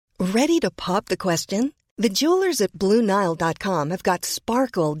Ready to pop the question? The jewelers at BlueNile.com have got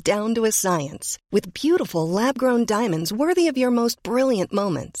sparkle down to a science with beautiful lab-grown diamonds worthy of your most brilliant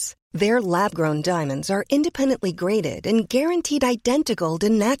moments. Their lab-grown diamonds are independently graded and guaranteed identical to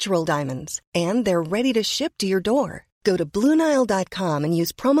natural diamonds, and they're ready to ship to your door. Go to BlueNile.com and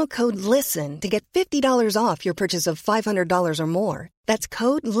use promo code LISTEN to get $50 off your purchase of $500 or more. That's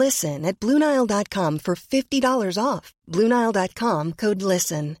code LISTEN at BlueNile.com for $50 off. BlueNile.com, code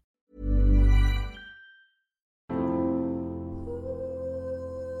LISTEN.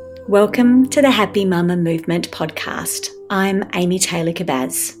 Welcome to the Happy Mama Movement podcast. I'm Amy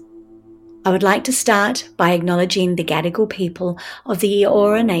Taylor-Kabaz. I would like to start by acknowledging the Gadigal people of the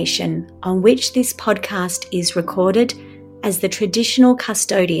Eora Nation on which this podcast is recorded as the traditional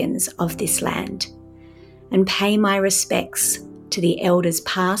custodians of this land, and pay my respects to the elders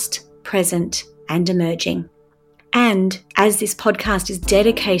past, present, and emerging. And as this podcast is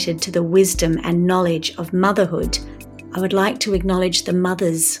dedicated to the wisdom and knowledge of motherhood, I would like to acknowledge the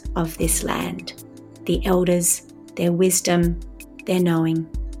mothers of this land, the elders, their wisdom, their knowing,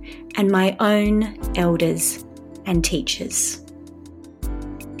 and my own elders and teachers.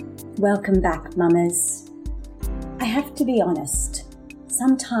 Welcome back, mamas. I have to be honest,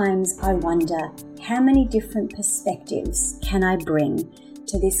 sometimes I wonder how many different perspectives can I bring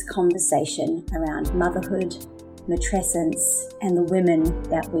to this conversation around motherhood, matrescence, and the women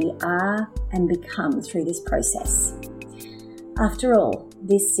that we are and become through this process. After all,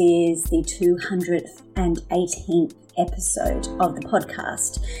 this is the 218th episode of the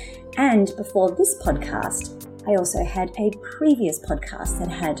podcast. And before this podcast, I also had a previous podcast that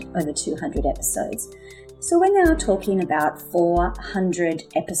had over 200 episodes. So we're now talking about 400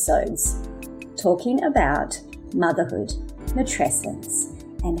 episodes, talking about motherhood, matrescence,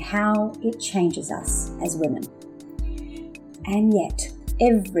 and how it changes us as women. And yet,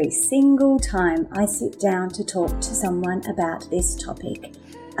 every single time I sit down to talk to someone about this topic,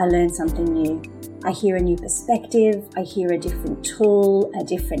 I learn something new. I hear a new perspective, I hear a different tool, a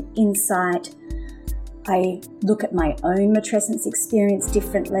different insight. I look at my own matrescence experience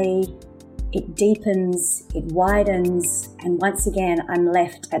differently. It deepens, it widens, and once again, I'm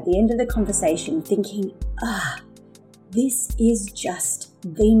left at the end of the conversation thinking, this is just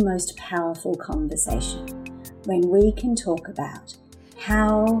the most powerful conversation when we can talk about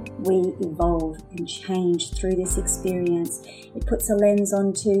how we evolve and change through this experience. It puts a lens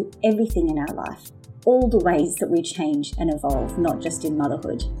onto everything in our life, all the ways that we change and evolve, not just in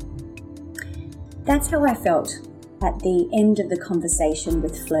motherhood. That's how I felt at the end of the conversation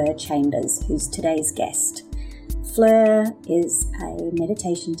with Fleur Chambers, who's today's guest. Fleur is a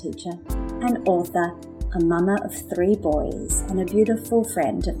meditation teacher, an author, a mama of 3 boys, and a beautiful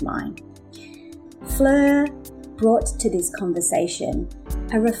friend of mine. Fleur brought to this conversation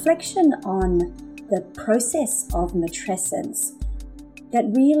a reflection on the process of matrescence that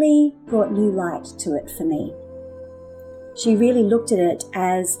really brought new light to it for me. She really looked at it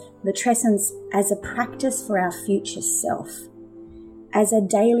as matrescence as a practice for our future self, as a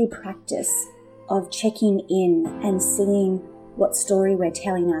daily practice of checking in and seeing what story we're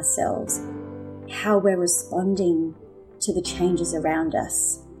telling ourselves, how we're responding to the changes around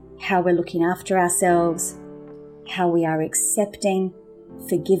us, how we're looking after ourselves, how we are accepting,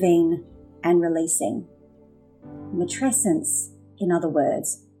 forgiving, and releasing. Matrescence, in other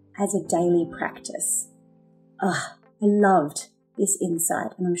words, as a daily practice. I loved this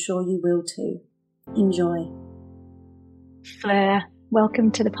insight, and I'm sure you will too. Enjoy. Fleur,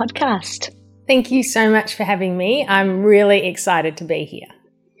 welcome to the podcast. Thank you so much for having me. I'm really excited to be here.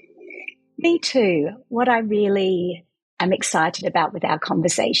 Me too. What I really am excited about with our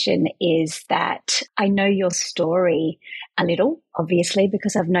conversation is that I know your story a little, obviously,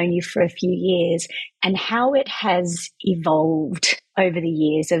 because I've known you for a few years, and how it has evolved over the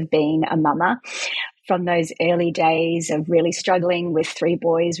years of being a mama, from those early days of really struggling with 3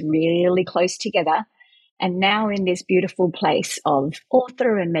 boys really close together, and now in this beautiful place of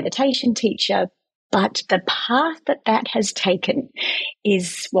author and meditation teacher. But the path that has taken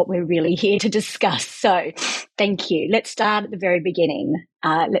is what we're really here to discuss. So thank you. Let's start at the very beginning.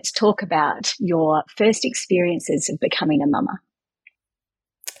 Let's talk about your first experiences of becoming a mama.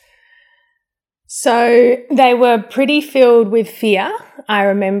 So they were pretty filled with fear. I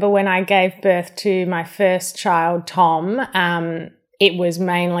remember when I gave birth to my first child, Tom, it was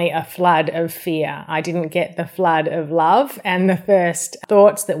mainly a flood of fear. I didn't get the flood of love, and the first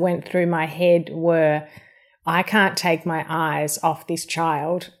thoughts that went through my head were, I can't take my eyes off this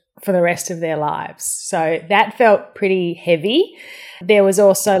child for the rest of their lives. So that felt pretty heavy. There was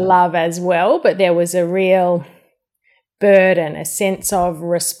also love as well, but there was a real burden, a sense of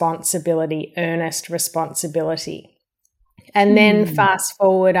responsibility, earnest responsibility. And then fast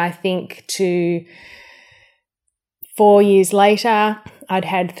forward, I think, to 4 years later, I'd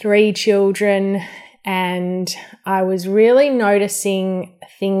had 3 children, and I was really noticing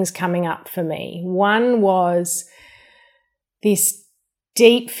things coming up for me. One was this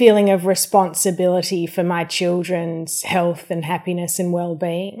deep feeling of responsibility for my children's health and happiness and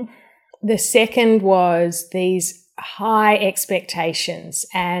well-being. The second was these high expectations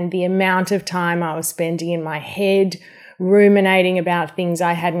and the amount of time I was spending in my head, ruminating about things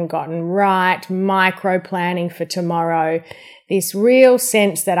I hadn't gotten right, micro-planning for tomorrow, this real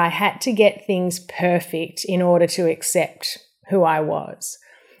sense that I had to get things perfect in order to accept who I was.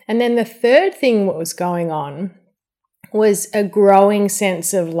 And then the third thing that was going on was a growing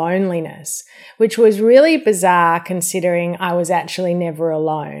sense of loneliness, which was really bizarre considering I was actually never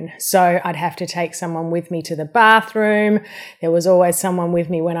alone. So I'd have to take someone with me to the bathroom. There was always someone with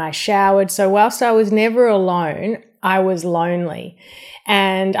me when I showered. So whilst I was never alone, I was lonely.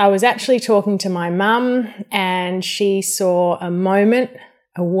 And I was actually talking to my mum, and she saw a moment,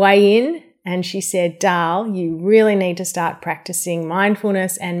 a way in, and she said, "Dal, you really need to start practicing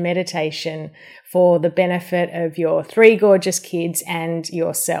mindfulness and meditation for the benefit of your 3 gorgeous kids and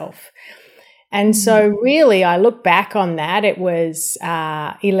yourself." And so really, I look back on that, it was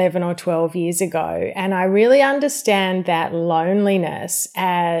 11 or 12 years ago, and I really understand that loneliness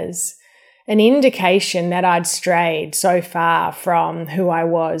as an indication that I'd strayed so far from who I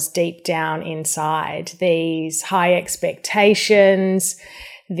was deep down inside. These high expectations,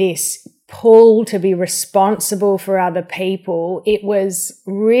 this pull to be responsible for other people, it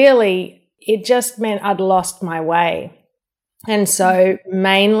just meant I'd lost my way. And so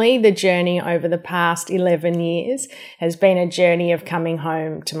mainly the journey over the past 11 years has been a journey of coming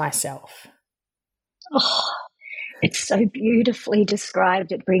home to myself. Oh, it's so beautifully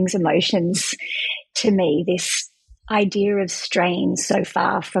described. It brings emotions to me, this idea of straying so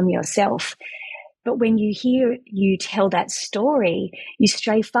far from yourself. But when you hear you tell that story, you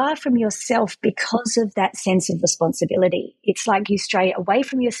stray far from yourself because of that sense of responsibility. It's like you stray away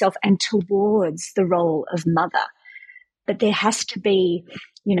from yourself and towards the role of mother. But there has to be,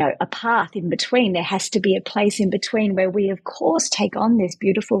 a path in between. There has to be a place in between where we, of course, take on this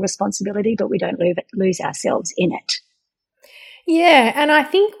beautiful responsibility, but we don't lose ourselves in it. Yeah, and I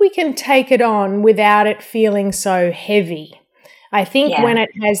think we can take it on without it feeling so heavy. I think when it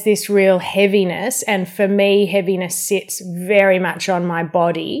has this real heaviness, and for me, heaviness sits very much on my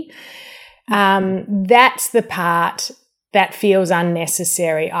body, that's the part that feels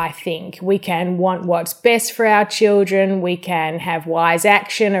unnecessary, I think. We can want what's best for our children. We can have wise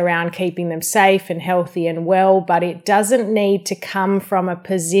action around keeping them safe and healthy and well, but it doesn't need to come from a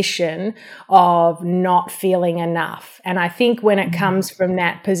position of not feeling enough. And I think when it comes from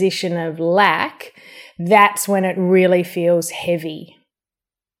that position of lack, that's when it really feels heavy.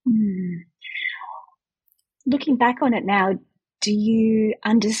 Looking back on it now, do you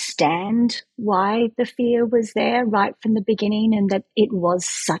understand why the fear was there right from the beginning and that it was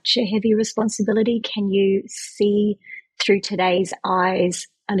such a heavy responsibility? Can you see through today's eyes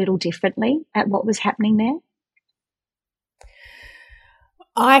a little differently at what was happening there?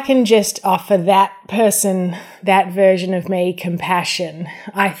 I can just offer that person, that version of me, compassion.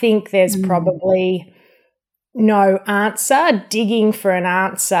 I think there's probably no answer. Digging for an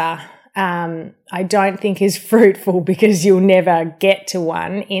answer I don't think is fruitful because you'll never get to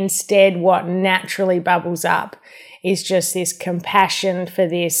one. Instead, what naturally bubbles up is just this compassion for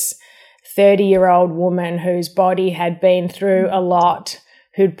this 30-year-old woman whose body had been through a lot,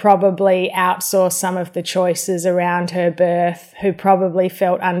 who'd probably outsourced some of the choices around her birth, who probably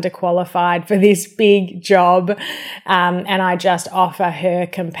felt underqualified for this big job, and I just offer her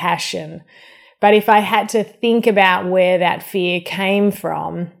compassion. But if I had to think about where that fear came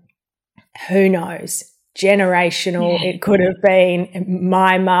from, who knows? Generational. It could have been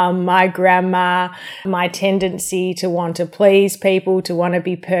my mum, my grandma, my tendency to want to please people, to want to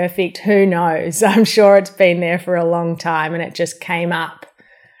be perfect. Who knows? I'm sure it's been there for a long time, and it just came up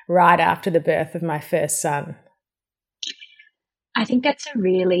right after the birth of my first son. I think that's a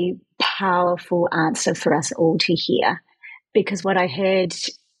really powerful answer for us all to hear, because what I heard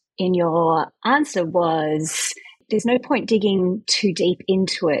in your answer was there's no point digging too deep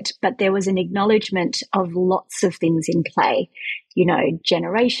into it, but there was an acknowledgement of lots of things in play,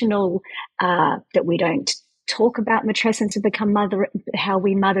 generational, that we don't talk about matrescence to become mother, how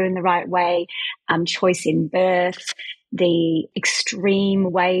we mother in the right way, choice in birth, the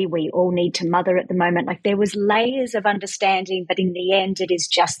extreme way we all need to mother at the moment. Like, there was layers of understanding, but in the end, it is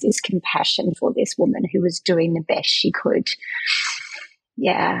just this compassion for this woman who was doing the best she could.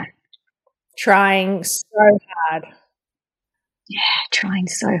 Yeah. Trying so hard. Yeah, trying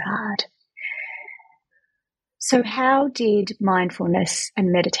so hard. So how did mindfulness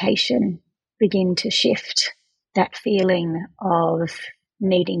and meditation begin to shift that feeling of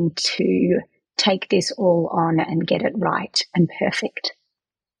needing to take this all on and get it right and perfect?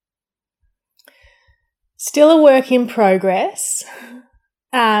 Still a work in progress,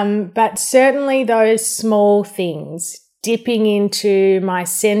 but certainly those small things, dipping into my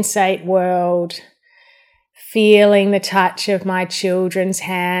sensate world, feeling the touch of my children's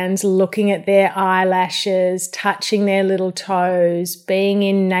hands, looking at their eyelashes, touching their little toes, being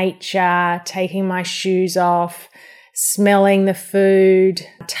in nature, taking my shoes off, smelling the food,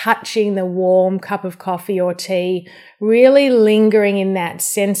 touching the warm cup of coffee or tea, really lingering in that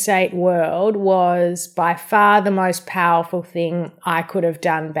sensate world was by far the most powerful thing I could have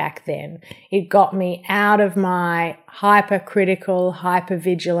done back then. It got me out of my hypercritical,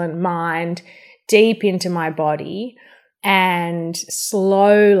 hypervigilant mind, deep into my body, and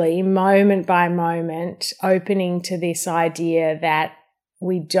slowly, moment by moment, opening to this idea that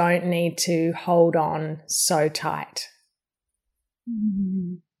we don't need to hold on so tight.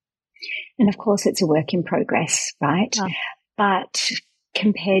 And of course, it's a work in progress, right? Oh. But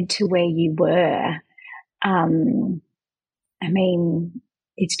compared to where you were, I mean,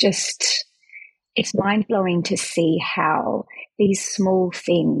 it's mind-blowing to see how these small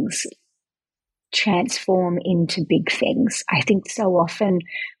things transform into big things. I think so often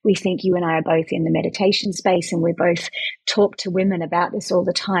we think, you and I are both in the meditation space and we both talk to women about this all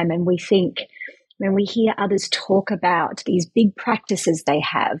the time, and we think when we hear others talk about these big practices they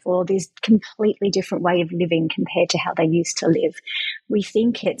have or this completely different way of living compared to how they used to live, we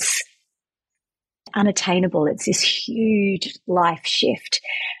think it's unattainable. It's this huge life shift.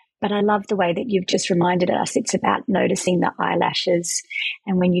 But I love the way that you've just reminded us it's about noticing the eyelashes,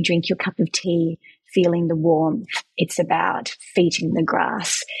 and when you drink your cup of tea, feeling the warmth. It's about feet in the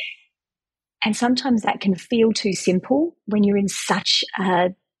grass. And sometimes that can feel too simple when you're in such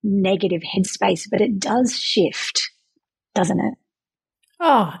a negative headspace, but it does shift, doesn't it?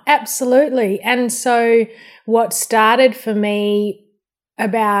 Oh, absolutely. And so what started for me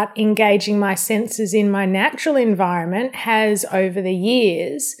about engaging my senses in my natural environment has over the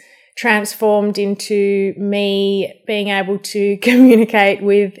years transformed into me being able to communicate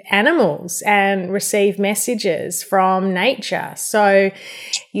with animals and receive messages from nature. So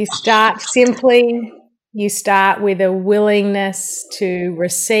you start with a willingness to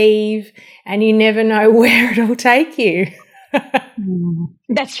receive, and you never know where it'll take you.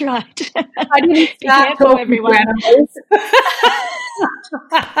 That's right. I didn't start careful, everyone.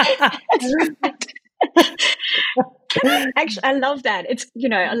 That's right. Actually, I love that. It's,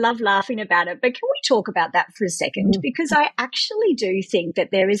 I love laughing about it, but can we talk about that for a second? Because I actually do think that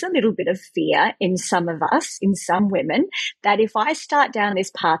there is a little bit of fear in some of us, in some women, that if I start down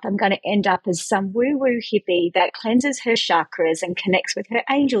this path, I'm going to end up as some woo-woo hippie that cleanses her chakras and connects with her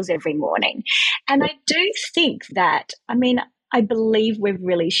angels every morning. And I do think that, I believe we've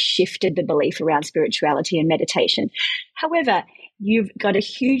really shifted the belief around spirituality and meditation. However, you've got a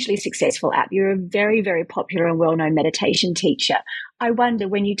hugely successful app. You're a very, very popular and well-known meditation teacher. I wonder,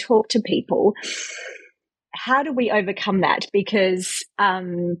 when you talk to people, how do we overcome that? Because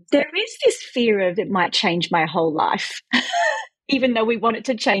there is this fear of it might change my whole life, even though we want it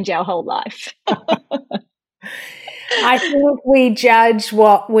to change our whole life. I think we judge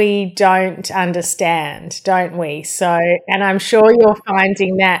what we don't understand, don't we? So, and I'm sure you're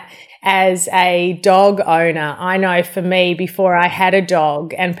finding that as a dog owner. I know for me, before I had a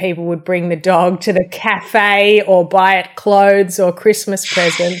dog and people would bring the dog to the cafe or buy it clothes or Christmas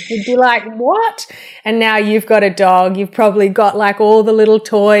presents, you'd be like, what? And now you've got a dog, you've probably got like all the little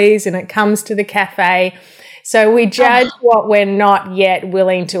toys and it comes to the cafe. So we judge what we're not yet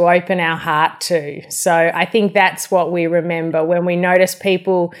willing to open our heart to. So I think that's what we remember when we notice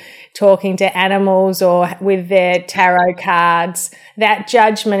people talking to animals or with their tarot cards. That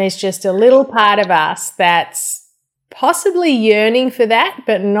judgment is just a little part of us that's possibly yearning for that,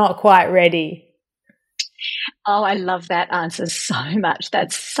 but not quite ready. Oh, I love that answer so much.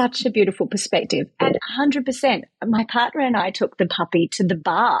 That's such a beautiful perspective. And 100%, my partner and I took the puppy to the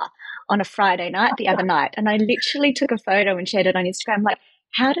bar on a Friday night the other night, and I literally took a photo and shared it on Instagram. Like,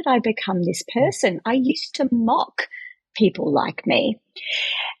 how did I become this person? I used to mock people like me.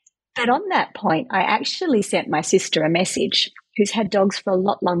 But on that point, I actually sent my sister a message, who's had dogs for a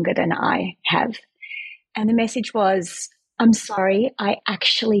lot longer than I have. And the message was, I'm sorry, I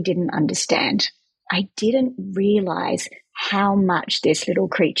actually didn't understand. I didn't realize how much this little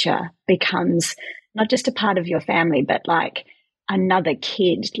creature becomes not just a part of your family, but like another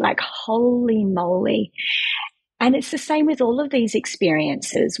kid, like holy moly. And it's the same with all of these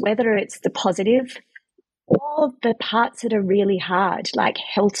experiences, whether it's the positive or the parts that are really hard, like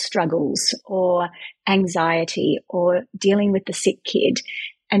health struggles or anxiety or dealing with the sick kid.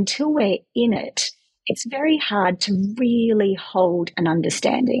 Until we're in it, it's very hard to really hold an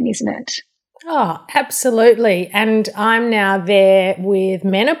understanding, isn't it? Oh, absolutely. And I'm now there with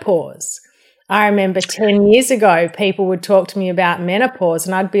menopause. I remember 10 years ago, people would talk to me about menopause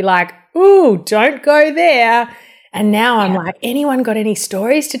and I'd be like, ooh, don't go there. And now I'm like, anyone got any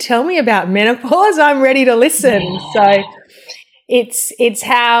stories to tell me about menopause? I'm ready to listen. Yeah. So it's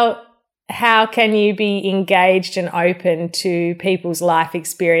how can you be engaged and open to people's life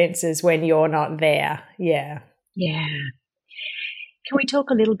experiences when you're not there? Yeah. Yeah. Can we talk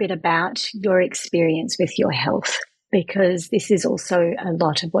a little bit about your experience with your health? Because this is also a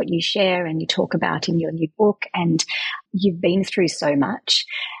lot of what you share and you talk about in your new book, and you've been through so much.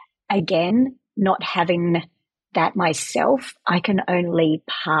 Again, not having that myself, I can only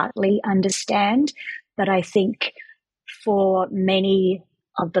partly understand, but I think for many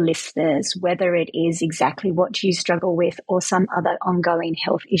of the listeners, whether it is exactly what you struggle with or some other ongoing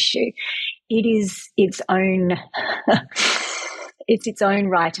health issue, it is its own it's its own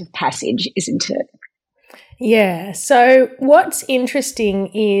rite of passage, isn't it? Yeah. So what's interesting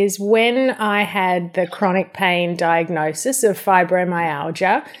is when I had the chronic pain diagnosis of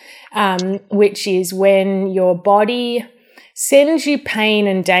fibromyalgia, which is when your body sends you pain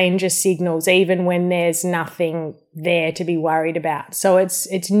and danger signals even when there's nothing there to be worried about. So it's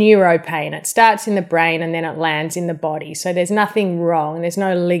neuropain. It starts in the brain and then it lands in the body. So there's nothing wrong. There's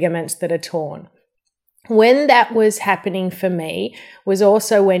no ligaments that are torn. When that was happening for me was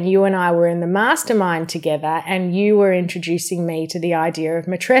also when you and I were in the mastermind together and you were introducing me to the idea of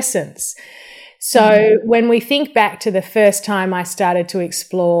matrescence. So when we think back to the first time I started to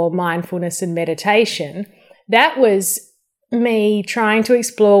explore mindfulness and meditation, that was me trying to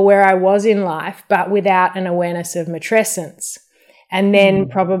explore where I was in life, but without an awareness of matrescence. And then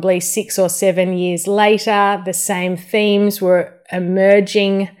probably 6 or 7 years later, the same themes were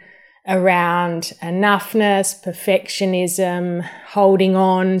emerging around enoughness, perfectionism, holding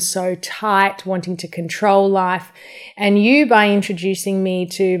on so tight, wanting to control life. And you, by introducing me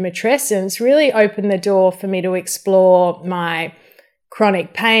to matrescence, really opened the door for me to explore my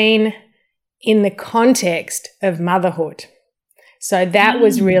chronic pain in the context of motherhood. So that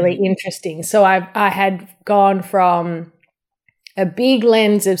was really interesting. So I had gone from a big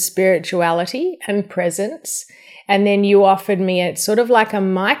lens of spirituality and presence, and then you offered me it sort of like a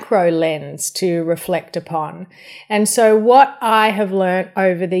micro lens to reflect upon. And so what I have learnt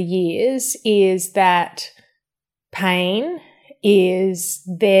over the years is that pain is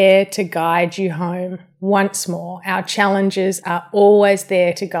there to guide you home once more. Our challenges are always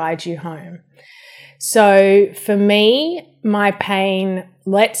there to guide you home. So for me, my pain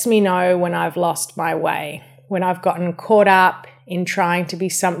lets me know when I've lost my way, when I've gotten caught up in trying to be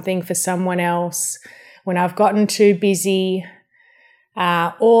something for someone else, when I've gotten too busy,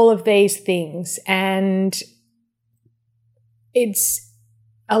 all of these things. And it's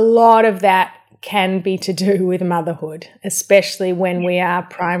a lot of that can be to do with motherhood, especially when we are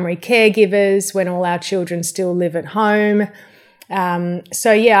primary caregivers, when all our children still live at home.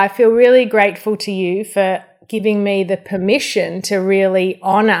 So yeah, I feel really grateful to you for giving me the permission to really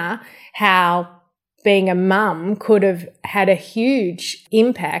honor how being a mum could have had a huge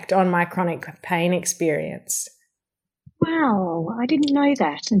impact on my chronic pain experience. Wow, I didn't know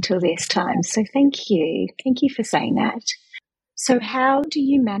that until this time. So thank you. Thank you for saying that. So how do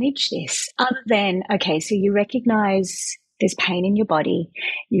you manage this other than, okay, so you recognize there's pain in your body.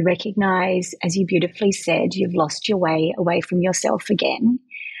 You recognize, as you beautifully said, you've lost your way away from yourself again.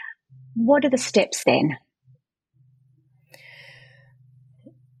 What are the steps then?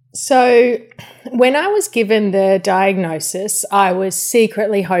 So when I was given the diagnosis, I was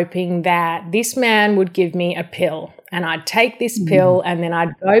secretly hoping that this man would give me a pill and I'd take this pill and then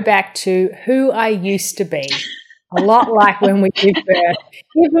I'd go back to who I used to be. A lot like when we give birth.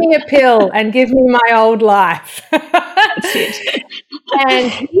 Give me a pill and give me my old life. That's it.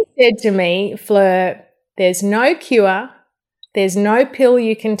 And he said to me, Fleur, there's no cure. There's no pill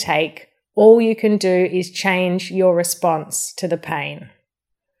you can take. All you can do is change your response to the pain.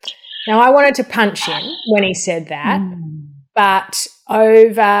 Now, I wanted to punch him when he said that, but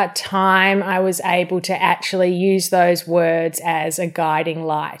over time I was able to actually use those words as a guiding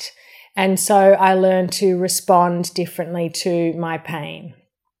light. And so I learned to respond differently to my pain.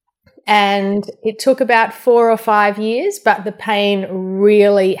 And it took about 4 or 5 years, but the pain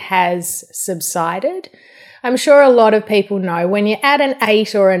really has subsided. I'm sure a lot of people know when you're at an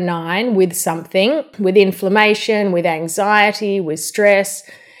 8 or a 9 with something, with inflammation, with anxiety, with stress,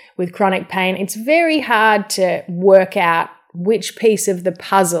 with chronic pain, it's very hard to work out which piece of the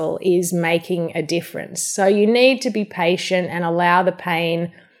puzzle is making a difference. So you need to be patient and allow the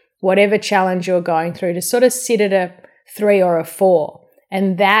pain, whatever challenge you're going through, to sort of sit at a 3 or a 4.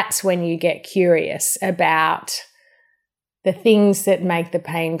 And that's when you get curious about the things that make the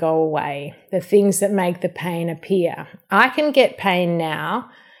pain go away, the things that make the pain appear. I can get pain now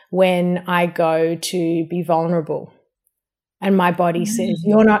when I go to be vulnerable and my body says,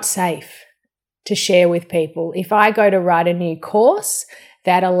 you're not safe to share with people. If I go to write a new course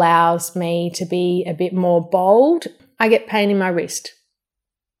that allows me to be a bit more bold, I get pain in my wrist.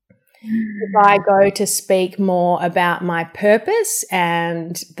 If I go to speak more about my purpose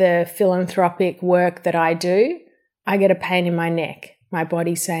and the philanthropic work that I do, I get a pain in my neck, my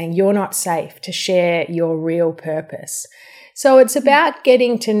body saying, you're not safe to share your real purpose. So it's about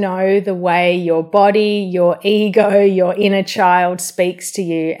getting to know the way your body, your ego, your inner child speaks to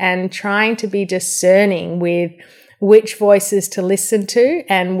you and trying to be discerning with which voices to listen to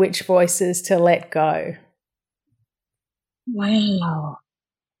and which voices to let go. Wow.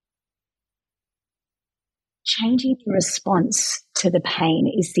 Changing the response to the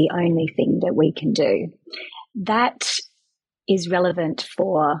pain is the only thing that we can do. That is relevant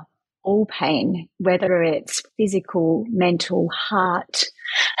for all pain, whether it's physical, mental, heart,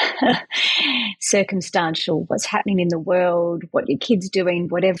 circumstantial, what's happening in the world, what your kid's doing,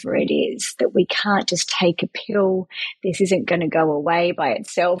 whatever it is, that we can't just take a pill, this isn't going to go away by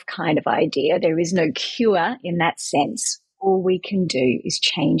itself kind of idea. There is no cure in that sense. All we can do is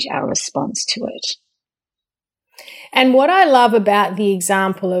change our response to it. And what I love about the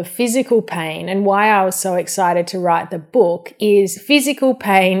example of physical pain and why I was so excited to write the book is physical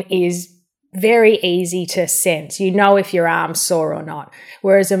pain is very easy to sense. You know if your arm's sore or not.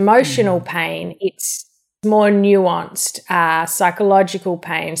 Whereas emotional pain, it's more nuanced, psychological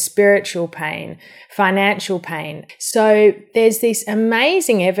pain, spiritual pain, financial pain. So there's this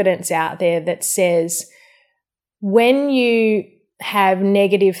amazing evidence out there that says when you have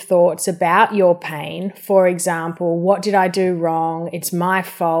negative thoughts about your pain, for example, what did I do wrong? It's my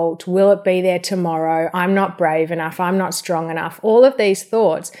fault. Will it be there tomorrow? I'm not brave enough. I'm not strong enough. All of these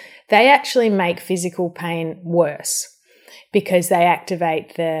thoughts, they actually make physical pain worse because they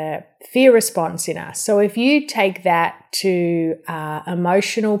activate the fear response in us. So if you take that to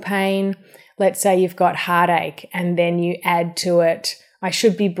emotional pain, let's say you've got heartache and then you add to it, I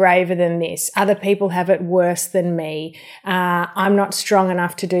should be braver than this. Other people have it worse than me. I'm not strong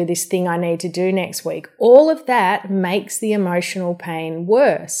enough to do this thing I need to do next week. All of that makes the emotional pain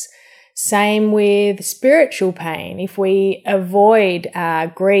worse. Same with spiritual pain. If we avoid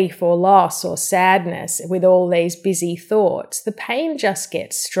grief or loss or sadness with all these busy thoughts, the pain just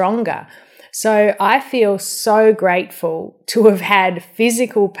gets stronger. So I feel so grateful to have had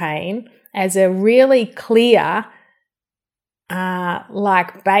physical pain as a really clear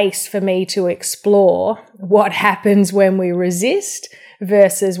base for me to explore what happens when we resist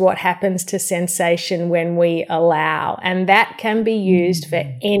versus what happens to sensation when we allow. And that can be used for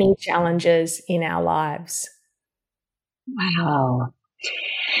any challenges in our lives. Wow.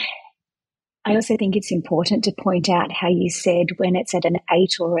 I also think it's important to point out how you said when it's at an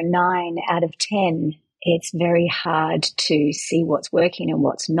 8 or a 9 out of 10, it's very hard to see what's working and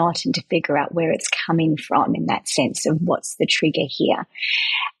what's not and to figure out where it's coming from in that sense of what's the trigger here.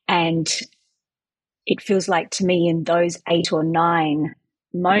 And it feels like to me in those 8 or 9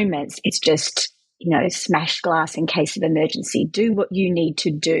 moments, it's just, smash glass in case of emergency. Do what you need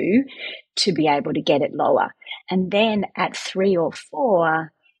to do to be able to get it lower. And then at 3 or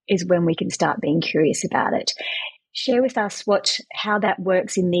 4 is when we can start being curious about it. Share with us how that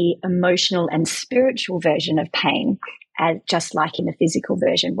works in the emotional and spiritual version of pain, just like in the physical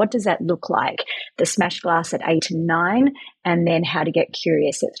version. What does that look like? The smash glass at 8 and 9, and then how to get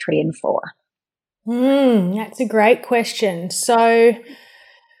curious at 3 and 4. That's a great question. So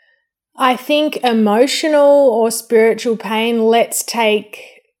I think emotional or spiritual pain, let's take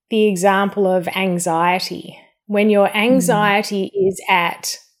the example of anxiety. When your anxiety is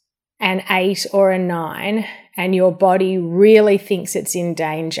at an 8 or a 9 and your body really thinks it's in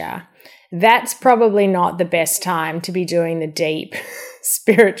danger, that's probably not the best time to be doing the deep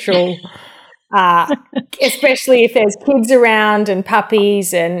spiritual especially if there's kids around and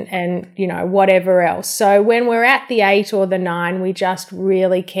puppies and whatever else. So when we're at the 8 or the 9, we just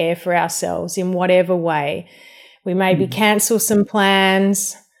really care for ourselves in whatever way. We maybe cancel some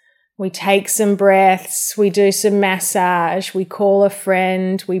plans, we take some breaths, we do some massage, we call a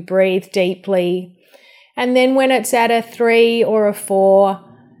friend, we breathe deeply. And then when it's at a 3 or a 4,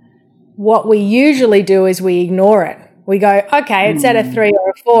 what we usually do is we ignore it. We go, okay, it's at a 3 or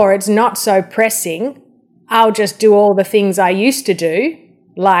a 4. It's not so pressing. I'll just do all the things I used to do,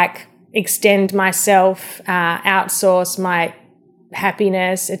 like extend myself, outsource my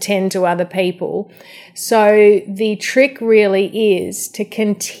happiness, attend to other people. So the trick really is to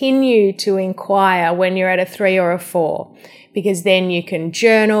continue to inquire when you're at a 3 or a 4, because then you can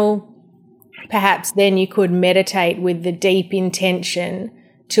journal. Perhaps then you could meditate with the deep intention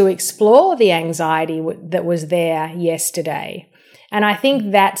to explore the anxiety that was there yesterday. And I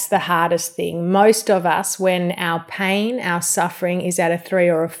think that's the hardest thing. Most of us, when our pain, our suffering is at a 3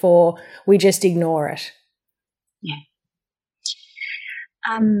 or a 4, we just ignore it. Yeah.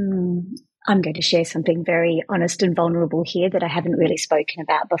 I'm going to share something very honest and vulnerable here that I haven't really spoken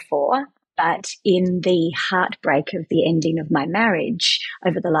about before. But in the heartbreak of the ending of my marriage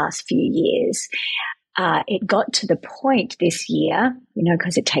over the last few years, it got to the point this year,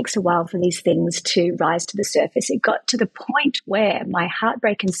 because it takes a while for these things to rise to the surface. It got to the point where my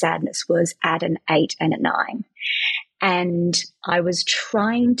heartbreak and sadness was at an 8 and a 9. And I was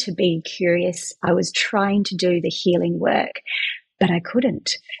trying to be curious. I was trying to do the healing work, but I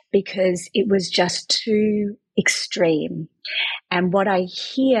couldn't because it was just too extreme. And what I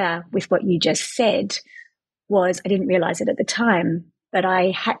hear with what you just said was, I didn't realize it at the time, but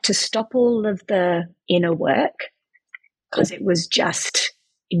I had to stop all of the inner work because it was just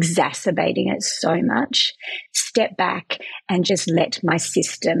exacerbating it so much, step back and just let my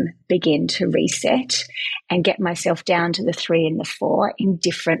system begin to reset and get myself down to the 3 and the 4 in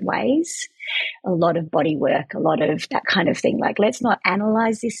different ways. A lot of body work, a lot of that kind of thing. Like, let's not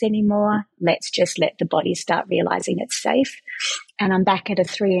analyze this anymore. Let's just let the body start realizing it's safe. And I'm back at a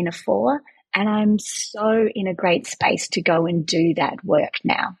 3 and a 4. And I'm so in a great space to go and do that work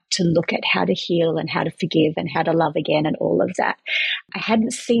now, to look at how to heal and how to forgive and how to love again and all of that. I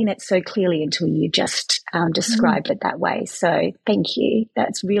hadn't seen it so clearly until you just described it that way. So thank you.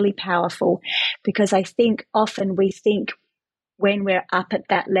 That's really powerful, because I think often we think when we're up at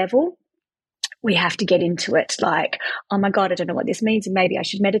that level, we have to get into it like, oh my God, I don't know what this means, and maybe I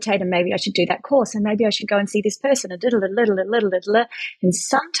should meditate, and maybe I should do that course, and maybe I should go and see this person, and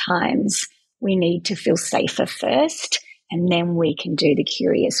sometimes we need to feel safer first, and then we can do the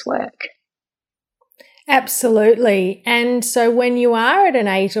curious work. Absolutely. And so when you are at an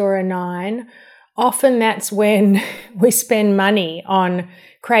 8 or a 9, often that's when we spend money on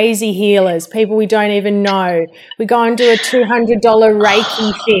crazy healers, people we don't even know. We go and do a $200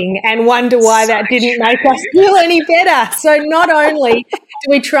 Reiki thing and wonder why that didn't make us feel any better. So not only do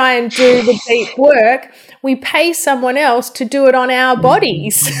we try and do the deep work, we pay someone else to do it on our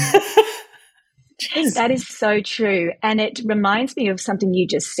bodies. That is so true. And it reminds me of something you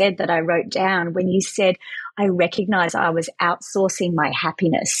just said that I wrote down when you said, I recognize I was outsourcing my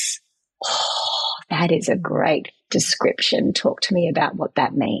happiness. Oh, that is a great description. Talk to me about what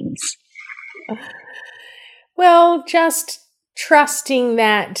that means. Well, just trusting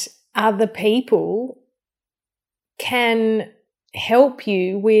that other people can help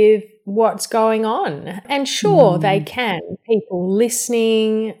you with what's going on. And sure, they can. People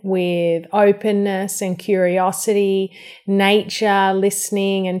listening with openness and curiosity, nature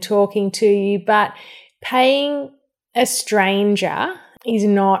listening and talking to you, but paying a stranger is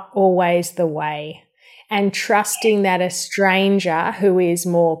not always the way. And trusting that a stranger who is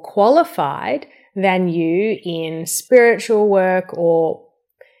more qualified than you in spiritual work or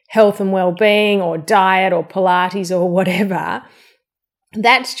health and well-being or diet or Pilates or whatever,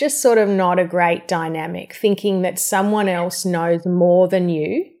 that's just sort of not a great dynamic, thinking that someone else knows more than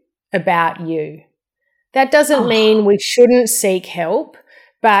you about you. That doesn't mean we shouldn't seek help,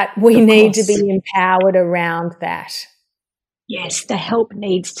 but we need to be empowered around that. Yes, the help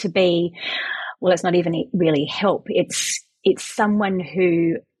needs to be, well, it's not even really help. It's someone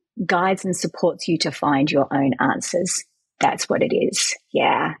who guides and supports you to find your own answers. That's what it is.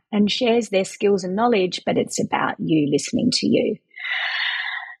 Yeah. And shares their skills and knowledge, but it's about you listening to you.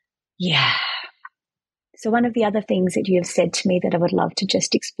 Yeah. So one of the other things that you have said to me that I would love to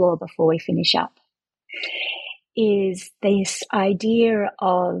just explore before we finish up is this idea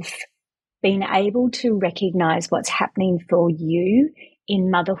of being able to recognize what's happening for you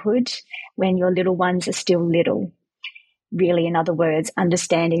in motherhood when your little ones are still little. really, in other words,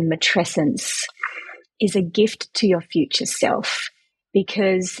 understanding matrescence is a gift to your future self,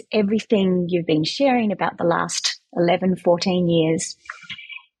 because everything you've been sharing about the last 11, 14 years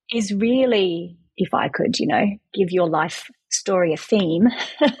is really, if I could, give your life story a theme,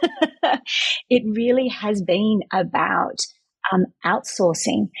 it really has been about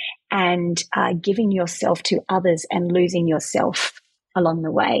outsourcing and giving yourself to others and losing yourself along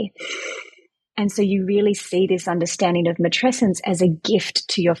the way. And so you really see this understanding of matrescence as a gift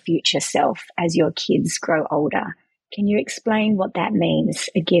to your future self as your kids grow older. Can you explain what that means,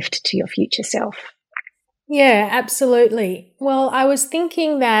 a gift to your future self? Yeah, absolutely. Well, I was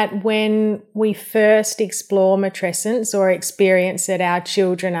thinking that when we first explore matrescence or experience it, our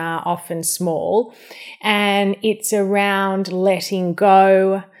children are often small, and it's around letting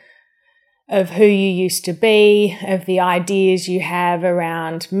go of who you used to be, of the ideas you have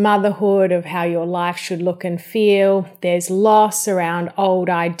around motherhood, of how your life should look and feel. There's loss around old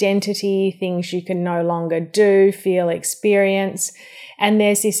identity, things you can no longer do, feel, experience. And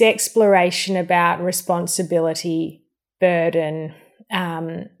there's this exploration about responsibility, burden,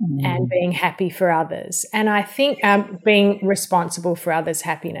 and being happy for others. And I think being responsible for others'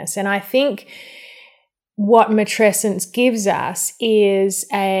 happiness. And I think what matrescence gives us is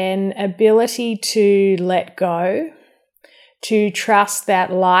an ability to let go, to trust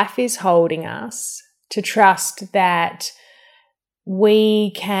that life is holding us, to trust that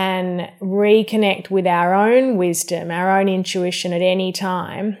we can reconnect with our own wisdom, our own intuition at any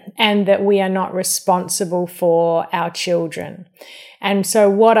time, and that we are not responsible for our children. And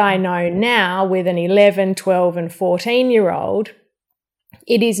so what I know now with an 11, 12 and 14-year-old,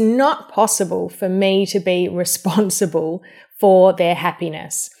 it is not possible for me to be responsible for their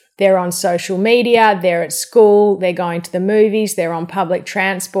happiness. They're on social media, they're at school, they're going to the movies, they're on public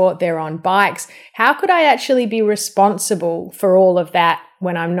transport, they're on bikes. How could I actually be responsible for all of that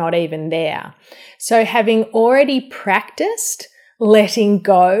when I'm not even there? So having already practiced letting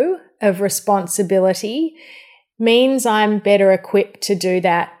go of responsibility means I'm better equipped to do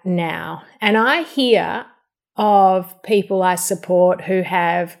that now. And I hear of people I support who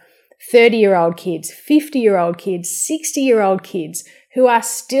have 30-year-old kids, 50-year-old kids, 60-year-old kids who are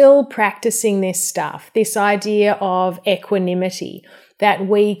still practicing this stuff, this idea of equanimity, that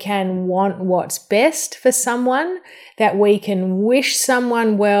we can want what's best for someone, that we can wish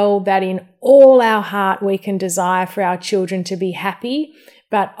someone well, that in all our heart we can desire for our children to be happy,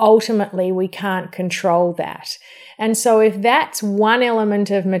 but ultimately we can't control that. And so if that's one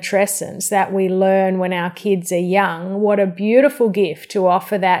element of matrescence that we learn when our kids are young, what a beautiful gift to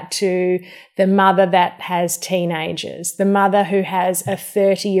offer that to the mother that has teenagers, the mother who has a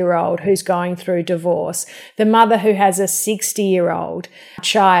 30-year-old who's going through divorce, the mother who has a 60-year-old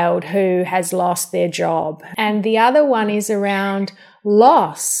child who has lost their job. And the other one is around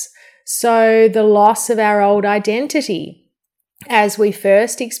loss. So the loss of our old identity. As we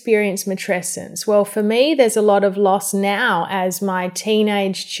first experience matrescence, well, for me, there's a lot of loss now as my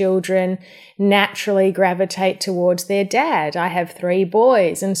teenage children naturally gravitate towards their dad. I have 3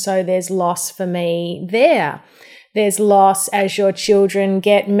 boys, and so there's loss for me there. There's loss as your children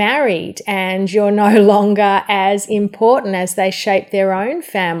get married and you're no longer as important as they shape their own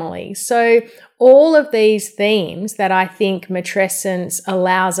family. So all of these themes that I think matrescence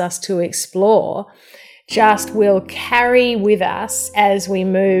allows us to explore just will carry with us as we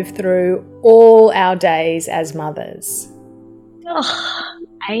move through all our days as mothers. Oh,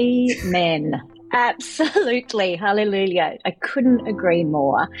 amen. Absolutely. Hallelujah. I couldn't agree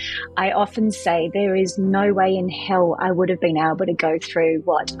more. I often say there is no way in hell I would have been able to go through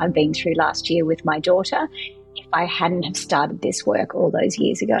what I've been through last year with my daughter if I hadn't have started this work all those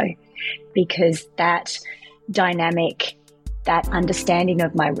years ago, because that dynamic, that understanding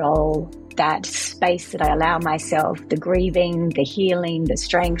of my role, that space that I allow myself, the grieving, the healing, the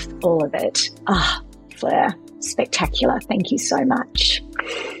strength, all of it. Ah, Fleur, spectacular. Thank you so much.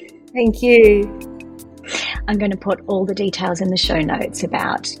 Thank you. I'm going to put all the details in the show notes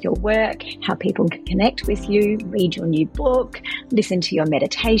about your work, how people can connect with you, read your new book, listen to your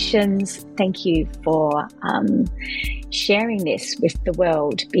meditations. Thank you for sharing this with the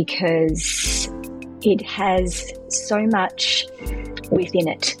world, because it has so much within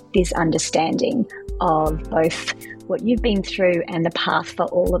it, this understanding of both what you've been through and the path for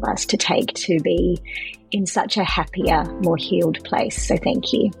all of us to take to be in such a happier, more healed place. So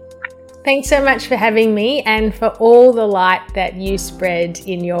thank you. Thanks so much for having me and for all the light that you spread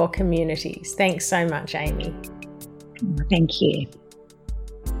in your communities. Thanks so much, Amy. Thank you.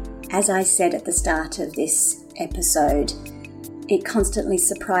 As I said at the start of this episode, it constantly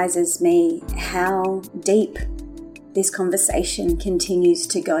surprises me how deep this conversation continues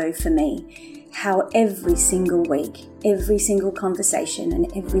to go for me. How every single week, every single conversation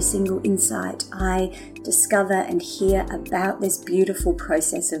and every single insight I discover and hear about this beautiful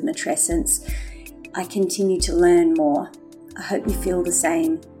process of matrescence, I continue to learn more. I hope you feel the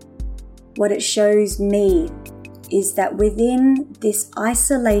same. What it shows me is that within this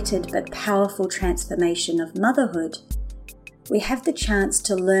isolated but powerful transformation of motherhood, we have the chance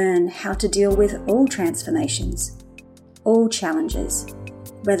to learn how to deal with all transformations, all challenges,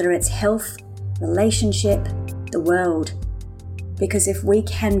 whether it's health, relationship, the world. Because if we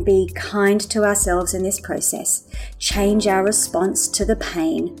can be kind to ourselves in this process, change our response to the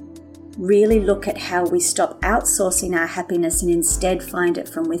pain, really look at how we stop outsourcing our happiness and instead find it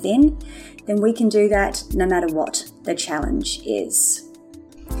from within, then we can do that no matter what the challenge is.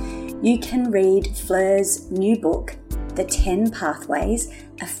 You can read Fleur's new book, The 10 Pathways,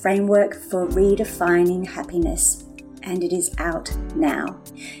 a framework for redefining happiness, and it is out now.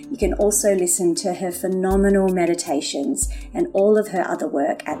 You can also listen to her phenomenal meditations and all of her other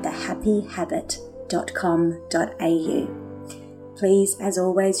work at thehappyhabit.com.au. Please, as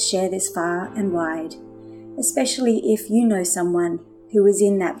always, share this far and wide, especially if you know someone who is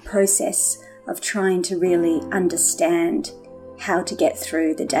in that process of trying to really understand how to get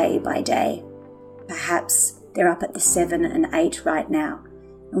through the day by day. Perhaps they're up at the 7 and 8 right now,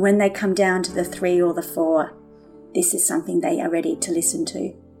 and when they come down to the 3 or the 4, this is something they are ready to listen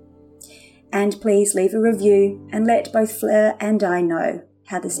to. And please leave a review and let both Fleur and I know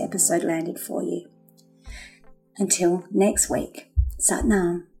how this episode landed for you. Until next week, Sat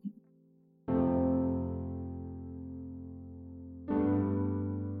Nam.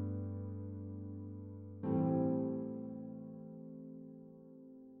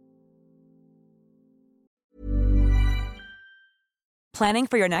 Planning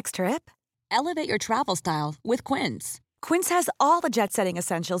for your next trip? Elevate your travel style with Quince. Quince has all the jet-setting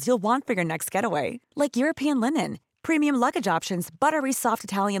essentials you'll want for your next getaway, like European linen, premium luggage options, buttery soft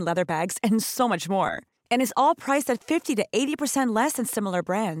Italian leather bags, and so much more. And is all priced at 50 to 80% less than similar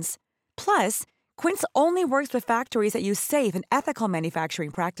brands. Plus, Quince only works with factories that use safe and ethical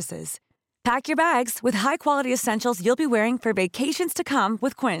manufacturing practices. Pack your bags with high-quality essentials you'll be wearing for vacations to come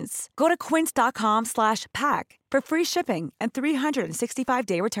with Quince. Go to quince.com/pack for free shipping and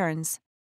 365-day returns.